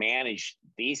that can manage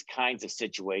these kinds of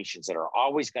situations that are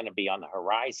always going to be on the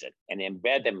horizon and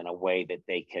embed them in a way that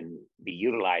they can be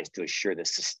utilized to assure the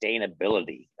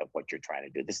sustainability of what you're trying to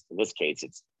do. In this case,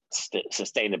 it's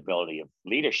sustainability of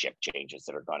leadership changes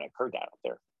that are going to occur down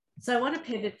there. So I want to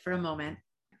pivot for a moment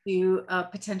to a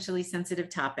potentially sensitive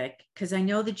topic, because I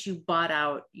know that you bought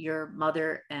out your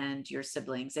mother and your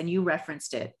siblings, and you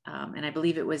referenced it, and I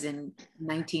believe it was in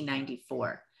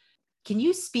 1994. Can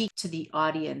you speak to the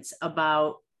audience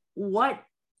about what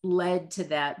led to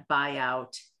that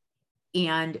buyout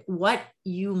and what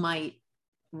you might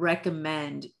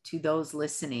recommend to those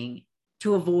listening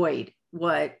to avoid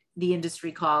what the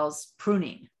industry calls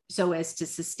pruning, so as to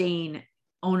sustain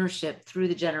ownership through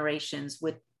the generations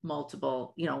with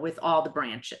multiple, with all the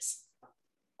branches?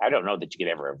 I don't know that you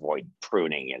could ever avoid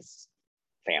pruning as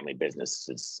family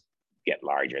businesses get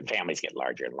larger and families get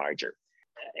larger and larger.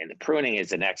 And the pruning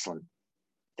is an excellent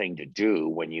thing to do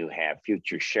when you have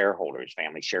future shareholders,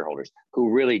 family shareholders, who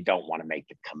really don't want to make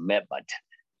the commitment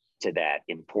to that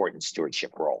important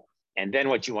stewardship role. And then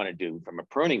what you want to do from a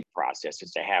pruning process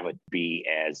is to have it be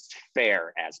as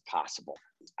fair as possible.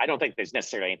 I don't think there's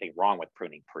necessarily anything wrong with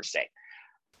pruning per se.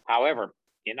 However,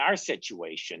 in our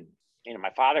situation,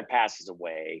 my father passes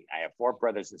away. I have 4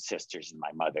 brothers and sisters and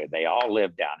my mother. They all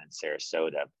live down in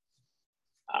Sarasota.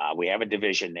 We have a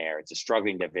division there. It's a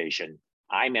struggling division.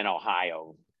 I'm in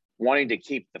Ohio, wanting to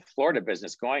keep the Florida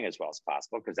business going as well as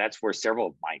possible, because that's where several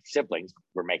of my siblings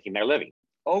were making their living.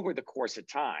 Over the course of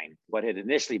time, what had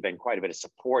initially been quite a bit of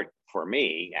support for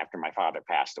me after my father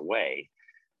passed away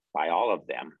by all of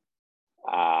them,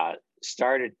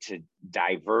 started to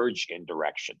diverge in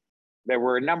direction. There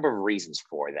were a number of reasons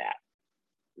for that.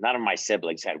 None of my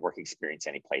siblings had work experience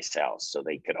anyplace else, so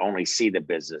they could only see the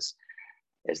business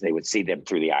as they would see them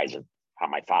through the eyes of how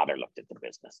my father looked at the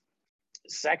business.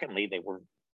 Secondly, they were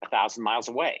 1,000 miles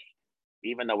away.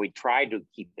 Even though we tried to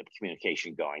keep the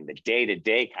communication going, the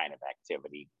day-to-day kind of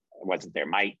activity wasn't there.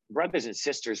 My brothers and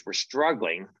sisters were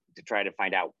struggling to try to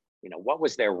find out, what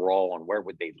was their role and where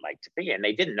would they like to be? And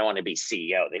they didn't want to be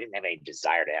CEO. They didn't have any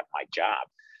desire to have my job,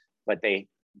 but they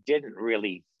didn't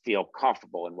really feel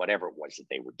comfortable in whatever it was that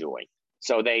they were doing.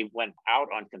 So they went out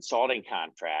on consulting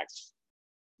contracts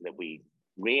that we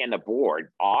and the board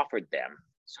offered them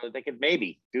so they could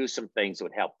maybe do some things that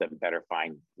would help them better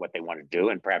find what they want to do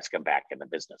and perhaps come back in the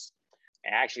business.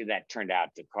 And actually, that turned out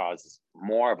to cause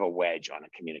more of a wedge on the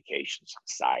communications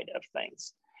side of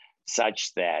things,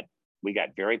 such that we got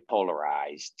very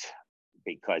polarized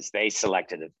because they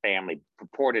selected a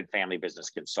purported family business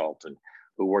consultant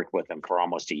who worked with them for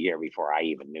almost a year before I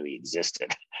even knew he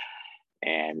existed.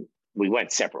 And we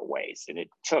went separate ways. And it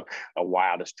took a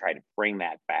while to try to bring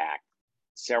that back.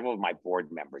 Several of my board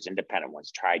members, independent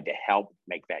ones, tried to help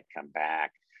make that come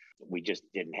back. We just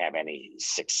didn't have any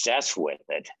success with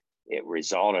it. It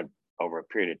resulted over a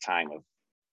period of time of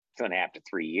 2.5 to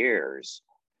 3 years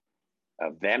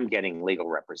of them getting legal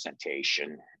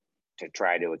representation to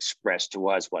try to express to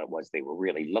us what it was they were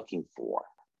really looking for.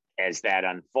 As that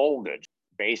unfolded,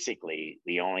 basically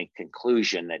the only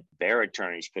conclusion that their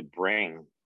attorneys could bring,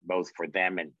 both for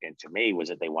them and to me, was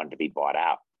that they wanted to be bought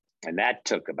out. And that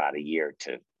took about a year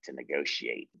to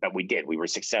negotiate. But we did. We were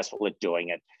successful at doing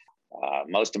it.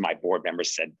 Most of my board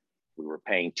members said we were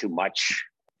paying too much.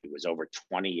 It was over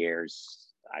 20 years.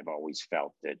 I've always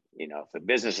felt that, if a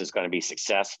business is going to be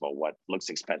successful, what looks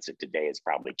expensive today is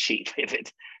probably cheap if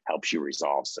it helps you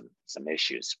resolve some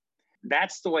issues.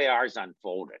 That's the way ours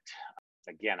unfolded.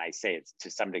 Again, I say it's to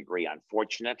some degree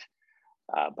unfortunate,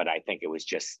 but I think it was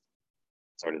just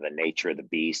sort of the nature of the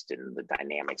beast and the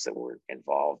dynamics that were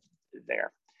involved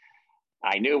there.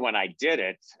 I knew when I did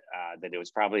it that it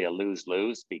was probably a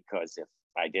lose-lose, because if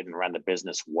I didn't run the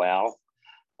business well,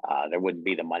 there wouldn't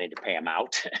be the money to pay them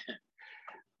out.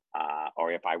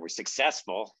 Or if I were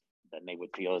successful, then they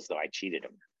would feel as though I cheated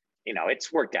them.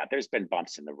 It's worked out. There's been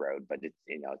bumps in the road, but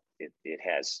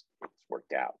it's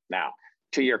worked out. Now,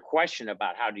 to your question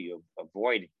about how do you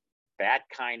avoid that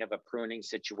kind of a pruning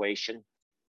situation,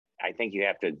 I think you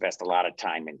have to invest a lot of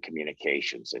time in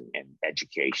communications and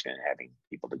education and having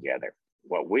people together.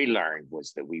 What we learned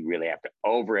was that we really have to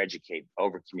over-educate,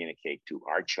 over-communicate to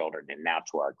our children and now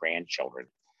to our grandchildren.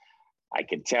 I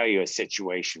can tell you a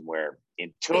situation where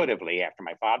intuitively, after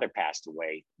my father passed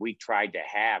away, we tried to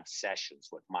have sessions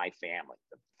with my family,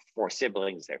 the 4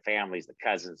 siblings, their families, the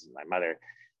cousins, and my mother,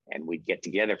 and we'd get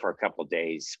together for a couple of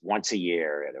days once a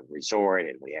year at a resort,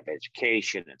 and we have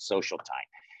education and social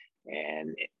time.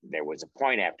 And there was a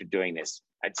point after doing this,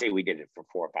 I'd say we did it for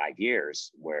 4 or 5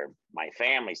 years, where my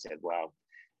family said, well,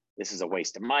 this is a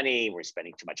waste of money. We're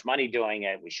spending too much money doing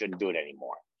it. We shouldn't do it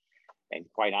anymore. And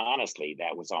quite honestly,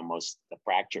 that was almost the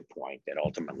fracture point that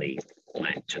ultimately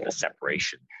led to the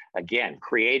separation. Again,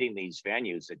 creating these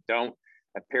venues that don't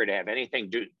appear to have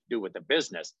anything to do with the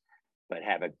business, but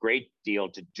have a great deal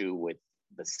to do with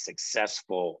the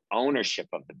successful ownership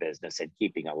of the business, and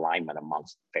keeping alignment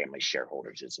amongst family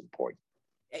shareholders is important.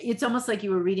 It's almost like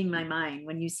you were reading my mind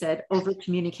when you said over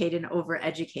communicate and over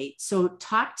educate. So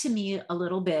talk to me a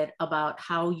little bit about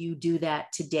how you do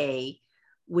that today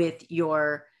with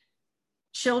your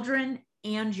children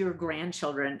and your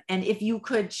grandchildren. And if you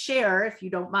could share, if you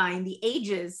don't mind, the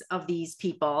ages of these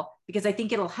people, because I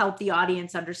think it'll help the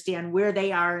audience understand where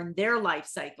they are in their life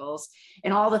cycles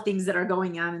and all the things that are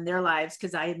going on in their lives.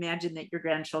 Because I imagine that your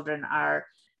grandchildren are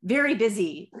very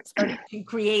busy starting to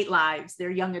create lives,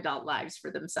 their young adult lives for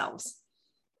themselves.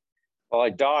 Well, our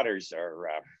daughters are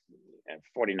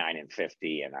 49 and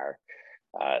 50, and our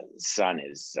son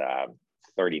is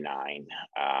 39.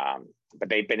 But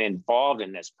they've been involved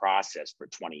in this process for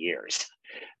 20 years.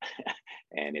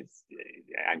 And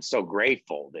I'm so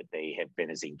grateful that they have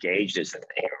been as engaged as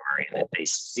they are, and that they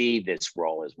see this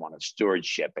role as one of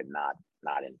stewardship and not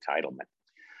entitlement.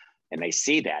 And they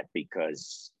see that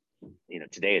because,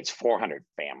 today it's 400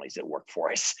 families that work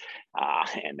for us,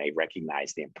 and they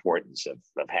recognize the importance of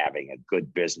having a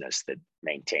good business that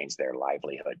maintains their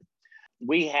livelihood.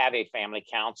 We have a family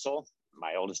council.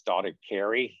 My oldest daughter,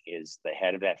 Carrie, is the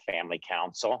head of that family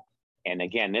council. And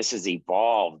again, this has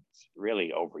evolved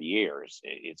really over years.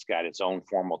 It's got its own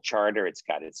formal charter. It's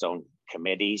got its own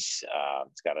committees.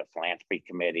 It's got a philanthropy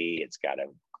committee. It's got a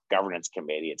governance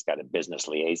committee. It's got a business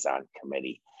liaison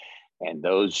committee. And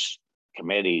those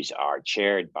committees are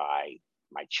chaired by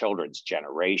my children's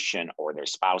generation or their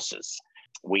spouses.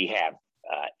 We have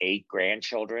 8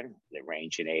 grandchildren that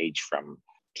range in age from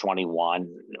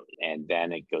 21, and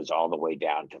then it goes all the way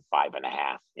down to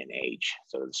 5.5 in age.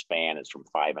 So the span is from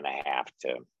 5.5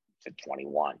 to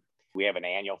 21. We have an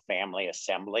annual family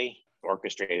assembly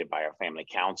orchestrated by our family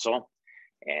council,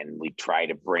 and we try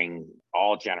to bring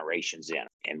all generations in.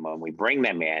 And when we bring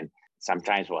them in,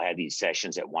 sometimes we'll have these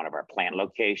sessions at one of our plant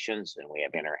locations, and we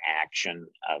have interaction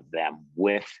of them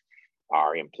with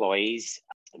our employees.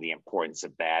 The importance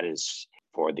of that is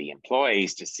for the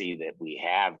employees to see that we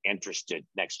have interested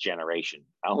next generation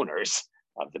owners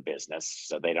of the business,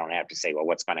 so they don't have to say, well,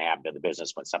 what's going to happen to the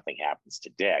business when something happens to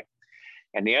Dick?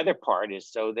 And the other part is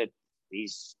so that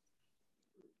these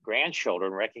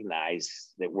grandchildren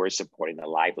recognize that we're supporting the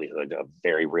livelihood of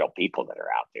very real people that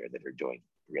are out there that are doing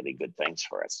really good things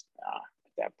for us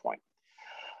at that point.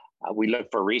 We look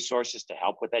for resources to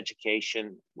help with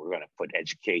education. We're going to put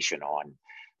education on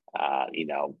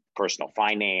personal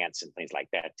finance and things like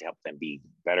that to help them be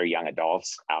better young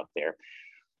adults out there.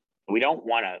 We don't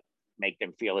want to make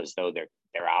them feel as though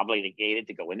they're obligated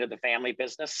to go into the family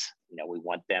business. We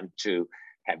want them to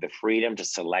have the freedom to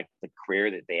select the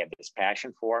career that they have this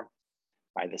passion for.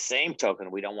 By the same token,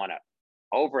 we don't want to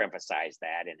overemphasize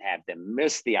that and have them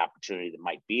miss the opportunity that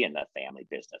might be in the family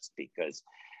business. Because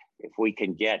if we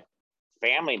can get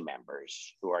family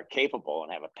members who are capable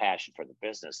and have a passion for the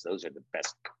business, those are the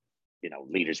best,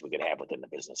 leaders we could have within the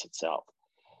business itself.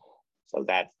 So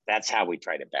that's how we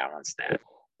try to balance that.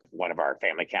 One of our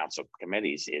family council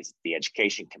committees is the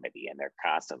education committee, and they're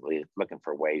constantly looking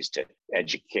for ways to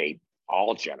educate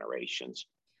all generations.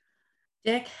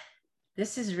 Dick,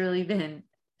 this has really been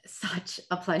such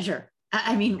a pleasure.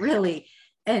 I mean, really.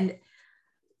 And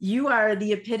you are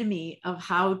the epitome of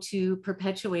how to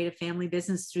perpetuate a family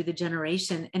business through the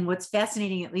generation. And what's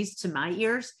fascinating, at least to my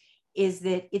ears, is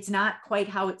that it's not quite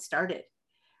how it started.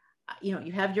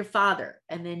 You have your father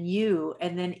and then you,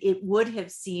 and then it would have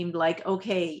seemed like,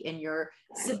 okay, and your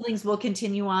siblings will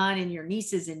continue on and your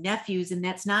nieces and nephews. And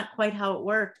that's not quite how it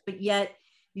worked, but yet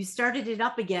you started it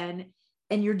up again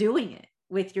and you're doing it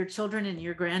with your children and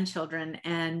your grandchildren.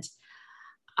 And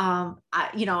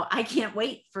I can't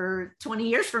wait for 20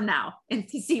 years from now and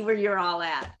to see where you're all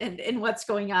at and what's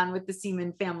going on with the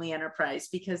Seaman family enterprise,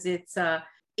 because it's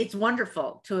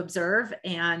wonderful to observe.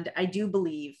 And I do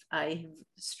believe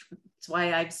it's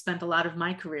why I've spent a lot of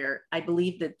my career. I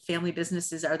believe that family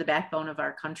businesses are the backbone of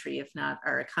our country, if not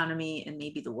our economy and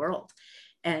maybe the world.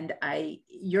 And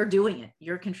you're doing it,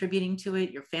 you're contributing to it,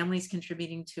 your family's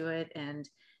contributing to it. And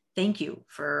thank you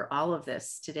for all of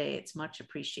this today. It's much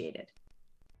appreciated.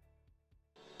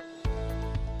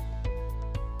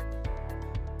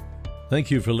 Thank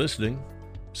you for listening.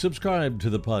 Subscribe to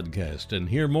the podcast and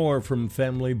hear more from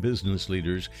family business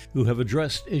leaders who have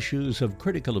addressed issues of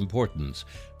critical importance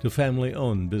to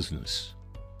family-owned business.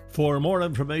 For more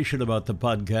information about the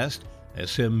podcast,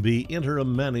 SMB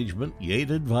Interim Management,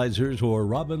 Yate Advisors, or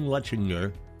Robin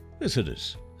Lechinger, visit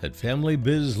us at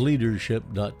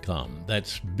familybizleadership.com.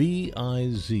 That's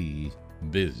B-I-Z,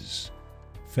 biz.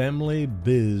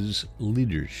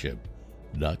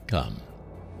 familybizleadership.com.